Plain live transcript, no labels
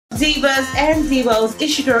Divas and Divos,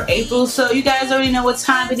 it's your girl April. So you guys already know what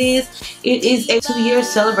time it is. It is a 2-year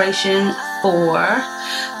celebration for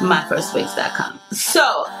myfirstwigs.com.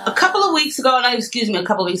 So a couple of weeks ago, a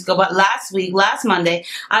couple of weeks ago, but last Monday,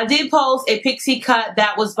 I did post a pixie cut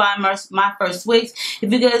that was by My First Wigs.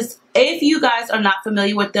 If you guys are not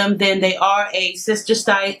familiar with them, then they are a sister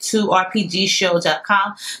site to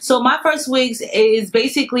rpgshow.com. So My First Wigs is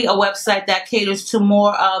basically a website that caters to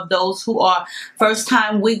more of those who are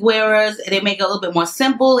first-time wig wearers. They make it a little bit more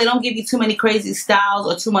simple. They don't give you too many crazy styles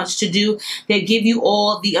or too much to do. They give you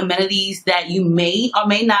all the amenities that you may or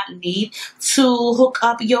may not need to hook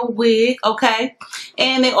up your wig, okay?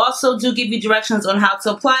 And they also do give you directions on how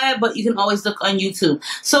to apply it, but you can always look on YouTube.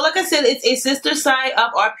 So like I said, it's a sister site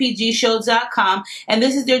of rpgshow.com, and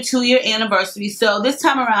this is their 2-year anniversary. So this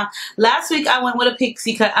time around, last week I went with a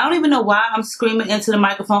pixie cut. I don't even know why I'm screaming into the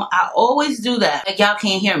microphone. I always do that. Like y'all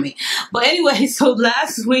can't hear me. But anyway, so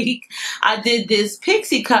last week I did this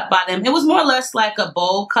pixie cut by them. It was more or less like a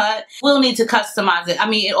bowl cut. We'll need to customize it. I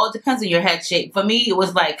mean, it all depends on your head shape. For me, it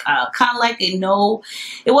was like kind of like it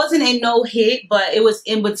wasn't a no hit, but it was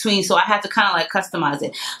in between, so I had to kind of like customize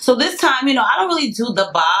it. So this time, you know, I don't really do the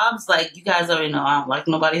bobs. Like you guys already know, I don't like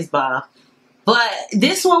nobody's bob. But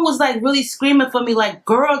this one was like really screaming for me, like,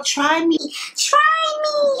 girl, try me, try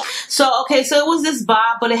me. So, okay, so it was this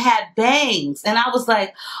bob, but it had bangs. And I was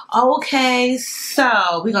like, okay,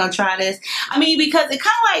 so we're going to try this. I mean, because it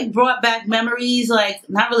kind of like brought back memories, like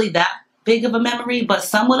not really that big of a memory, but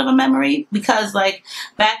somewhat of a memory, because like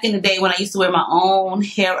back in the day when I used to wear my own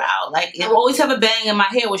hair out, like it would always have a bang and my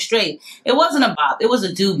hair was straight. It wasn't a bob, it was a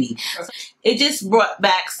doobie. It just brought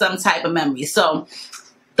back some type of memory. So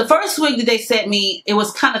the first wig that they sent me, it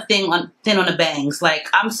was kind of thin on the bangs. Like,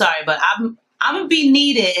 I'm sorry, but I'm gonna be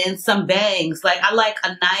needing some bangs. Like, I like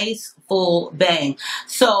a nice full bang.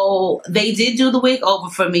 So they did do the wig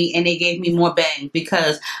over for me, and they gave me more bang,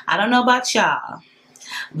 because I don't know about y'all,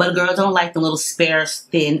 but girls don't like the little sparse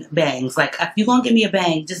thin bangs. Like, if you're gonna give me a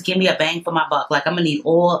bang, just give me a bang for my buck. Like, I'm gonna need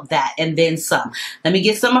all of that and then some. Let me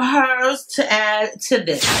get some of hers to add to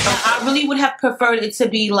this. I really would have preferred it to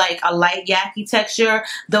be like a light yaki texture,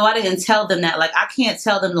 though I didn't tell them that. Like, I can't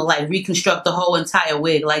tell them to like reconstruct the whole entire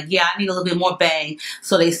wig. Like, yeah, I need a little bit more bang,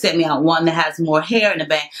 so they sent me out one that has more hair in the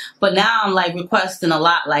bang. But now I'm like requesting a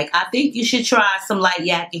lot. Like, I think you should try some light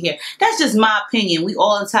yaki here. That's just my opinion. We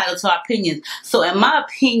all entitled to our opinions. So in my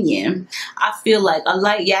opinion, I feel like a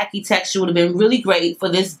light yaki texture would have been really great for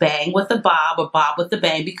this bang with the bob, or bob with the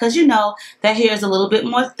bang, because you know that hair is a little bit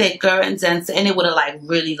more thicker and denser, and it would have like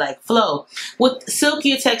really like flowed. With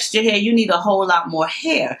silkier texture hair, you need a whole lot more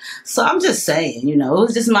hair. So I'm just saying, you know, it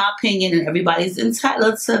was just my opinion, and everybody's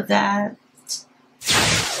entitled to that.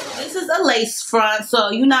 This is a lace front, so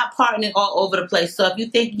you're not parting it all over the place. So if you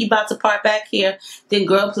think you're about to part back here, then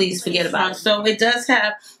girl, please forget about it. So it does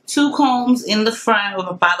have 2 combs in the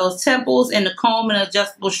front by those temples, and the comb and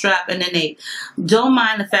adjustable strap in the nape. Don't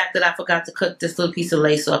mind the fact that I forgot to cut this little piece of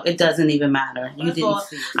lace off. It doesn't even matter. You didn't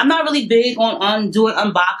see it. I'm not really big on doing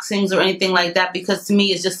unboxings or anything like that, because to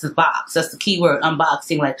me it's just a box. That's the key word,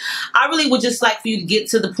 unboxing. Like, I really would just like for you to get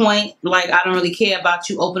to the point. Like, I don't really care about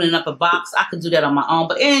you opening up a box. I could do that on my own.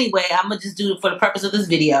 But anyway, I'm gonna just do it for the purpose of this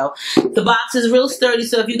video. The box is real sturdy,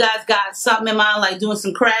 so if you guys got something in mind, like doing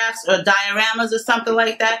some crafts or dioramas or something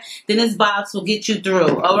like that, then this box will get you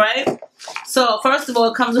through. All right. So first of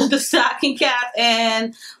all, it comes with the stocking cap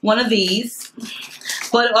and one of these,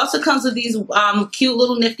 but it also comes with these cute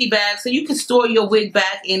little nifty bags, so you can store your wig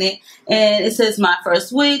back in it. And it says My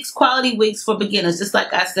First Wigs, quality wigs for beginners, just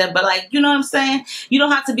like I said. But like, you know what I'm saying? You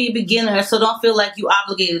don't have to be a beginner, so don't feel like you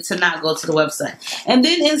obligated to not go to the website. And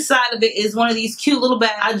then inside of it is one of these cute little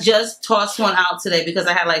bags. I just tossed one out today because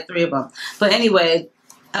I had like 3 of them. But anyway,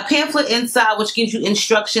 a pamphlet inside which gives you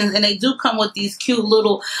instructions, and they do come with these cute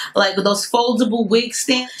little, like those foldable wig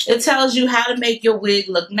stands. It tells you how to make your wig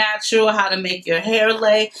look natural, how to make your hair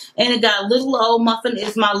lay, and it got little old Muffin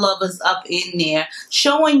Is My Lovers up in there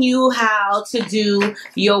showing you how to do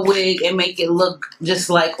your wig and make it look just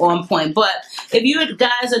like on point. But if you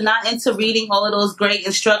guys are not into reading all of those great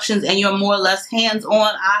instructions and you're more or less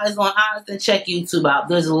hands-on, eyes on eyes, then check YouTube out.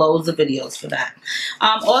 There's loads of videos for that.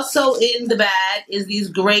 Also in the bag is these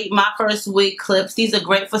great My First Wig clips. These are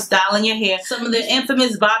great for styling your hair. Some of the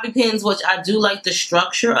infamous bobby pins, which I do like the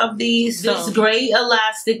structure of these. This gray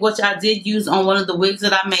elastic, which I did use on one of the wigs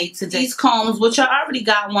that I made today. These combs, which I already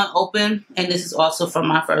got one open, and this is also from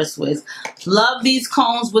My First Wigs. Love these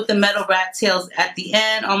combs with the metal rat tails at the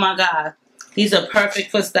end. Oh my god. These are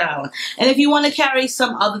perfect for styling. And if you want to carry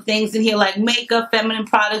some other things in here like makeup, feminine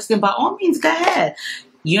products, then by all means, go ahead.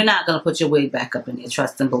 you're not going to put your wig back up in there,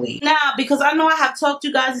 trust and believe. Now, because I know I have talked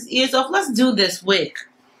you guys' ears off, let's do this wig.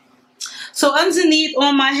 So underneath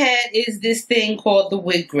on my head is this thing called the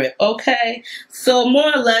wig grip, okay? So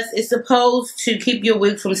more or less, it's supposed to keep your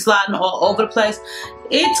wig from sliding all over the place.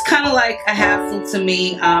 It's kind of like a hassle to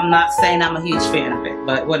me. I'm not saying I'm a huge fan of it,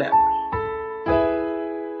 but whatever.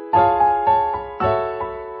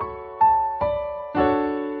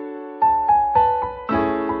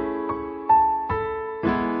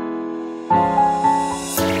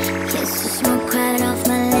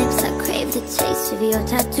 Taste of your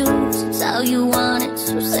tattoos, it's how you want it.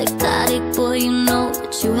 So psychotic, boy, you know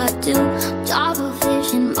that you have to. Double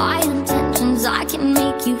vision, my intentions, I can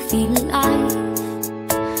make you feel alive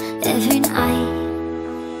every night.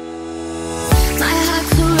 My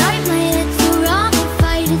heart's so right, my head's so wrong. I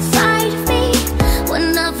fight inside of me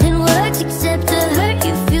when nothing works except to hurt.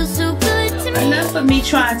 You feel so good to me. Enough of me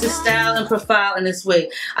trying to style and profile in this wig.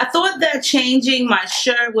 I thought that changing my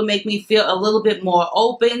shirt would make me feel a little bit more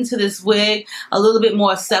open to this wig, a little bit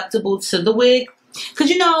more acceptable to the wig. Because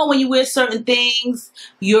you know, when you wear certain things,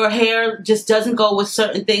 your hair just doesn't go with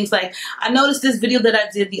certain things. Like, I noticed this video that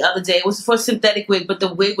I did the other day. It was for a synthetic wig, but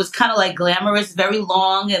the wig was kind of like glamorous, very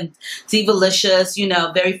long and divalicious, you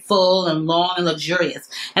know, very full and long and luxurious.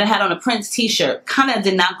 And I had on a Prince t-shirt. Kind of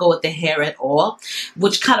did not go with the hair at all,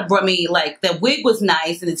 which kind of brought me, like, the wig was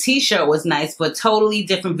nice and the t-shirt was nice, but totally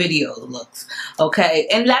different video looks, okay?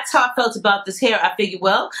 And that's how I felt about this hair. I figured,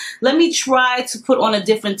 well, let me try to put on a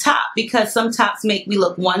different top, because some tops make me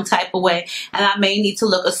look one type of way, and I may need to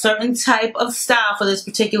look a certain type of style for this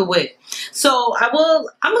particular wig. So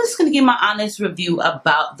I'm just going to give my honest review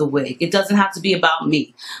about the wig. It doesn't have to be about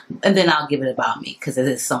me, and then I'll give it about me, because it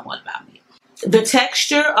is somewhat about me. The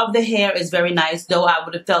texture of the hair is very nice, though I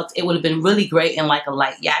would have felt it would have been really great in like a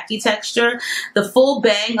light yaki texture. The full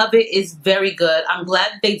bang of it is very good. I'm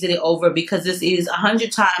glad they did it over, because this is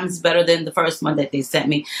 100 times better than the first one that they sent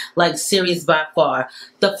me. Like, serious by far.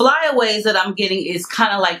 The flyaways that I'm getting is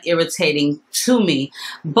kind of like irritating to me,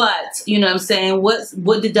 but you know what I'm saying?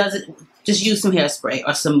 What it does it? Just use some hairspray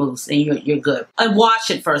or some mousse and you're good. And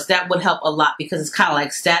wash it first. That would help a lot, because it's kind of like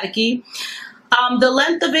staticky. The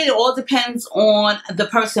length of it all depends on the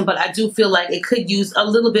person, but I do feel like it could use a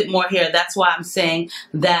little bit more hair. That's why I'm saying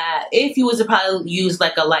that if you was to probably use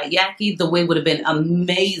like a light yaki, the wig would have been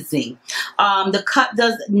amazing. The cut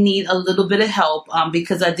does need a little bit of help,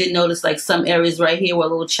 because I did notice like some areas right here were a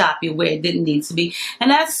little choppy where it didn't need to be. And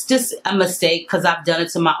that's just a mistake, because I've done it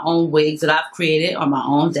to my own wigs that I've created on my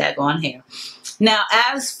own daggone hair. Now,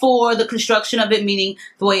 as for the construction of it, meaning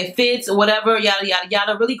the way it fits or whatever, yada, yada,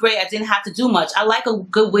 yada, really great. I didn't have to do much. I like a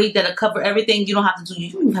good wig that'll cover everything. You don't have to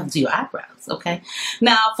do your eyebrows, okay?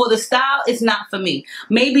 Now, for the style, it's not for me.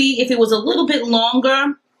 Maybe if it was a little bit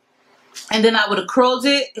longer, and then I would have curled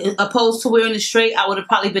it, opposed to wearing it straight, I would have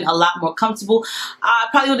probably been a lot more comfortable. I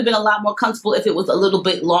probably would have been a lot more comfortable if it was a little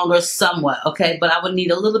bit longer somewhat, okay? But I would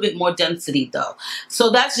need a little bit more density though. So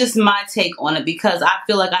that's just my take on it, because I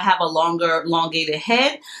feel like I have a longer, elongated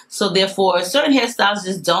head. So therefore, certain hairstyles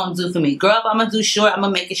just don't do for me. Girl, if I'm going to do short, I'm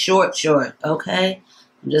going to make it short, okay?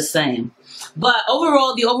 I'm just saying. But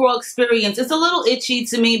overall, the overall experience, it's a little itchy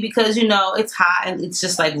to me, because, you know, it's hot and it's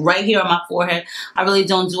just like right here on my forehead. I really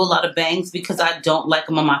don't do a lot of bangs because I don't like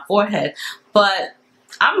them on my forehead. But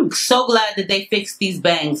I'm so glad that they fixed these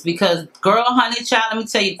bangs, because girl, honey, child, let me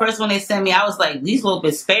tell you, first when they sent me, I was like, these little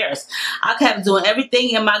bit sparse. I kept doing everything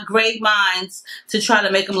in my great minds to try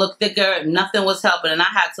to make them look thicker. Nothing was helping, and I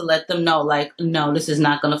had to let them know, like, no, this is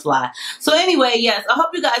not going to fly. So anyway, yes, I hope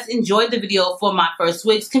you guys enjoyed the video for my first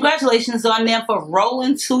wigs. Congratulations on them for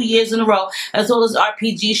rolling 2 years in a row, as well as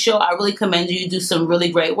RPG show. I really commend you. You do some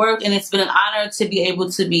really great work, and it's been an honor to be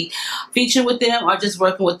able to be featured with them, or just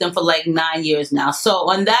working with them for like 9 years now. So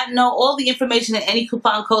on that note, all the information and any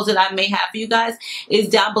coupon codes that I may have for you guys is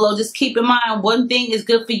down below. Just keep in mind, one thing is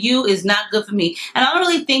good for you is not good for me. And I don't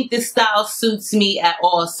really think this style suits me at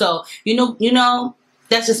all. So, you know,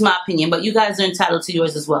 that's just my opinion, but you guys are entitled to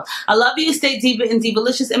yours as well. I love you. Stay diva and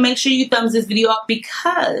divalicious, and make sure you thumbs this video up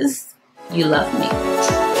because you love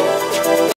me.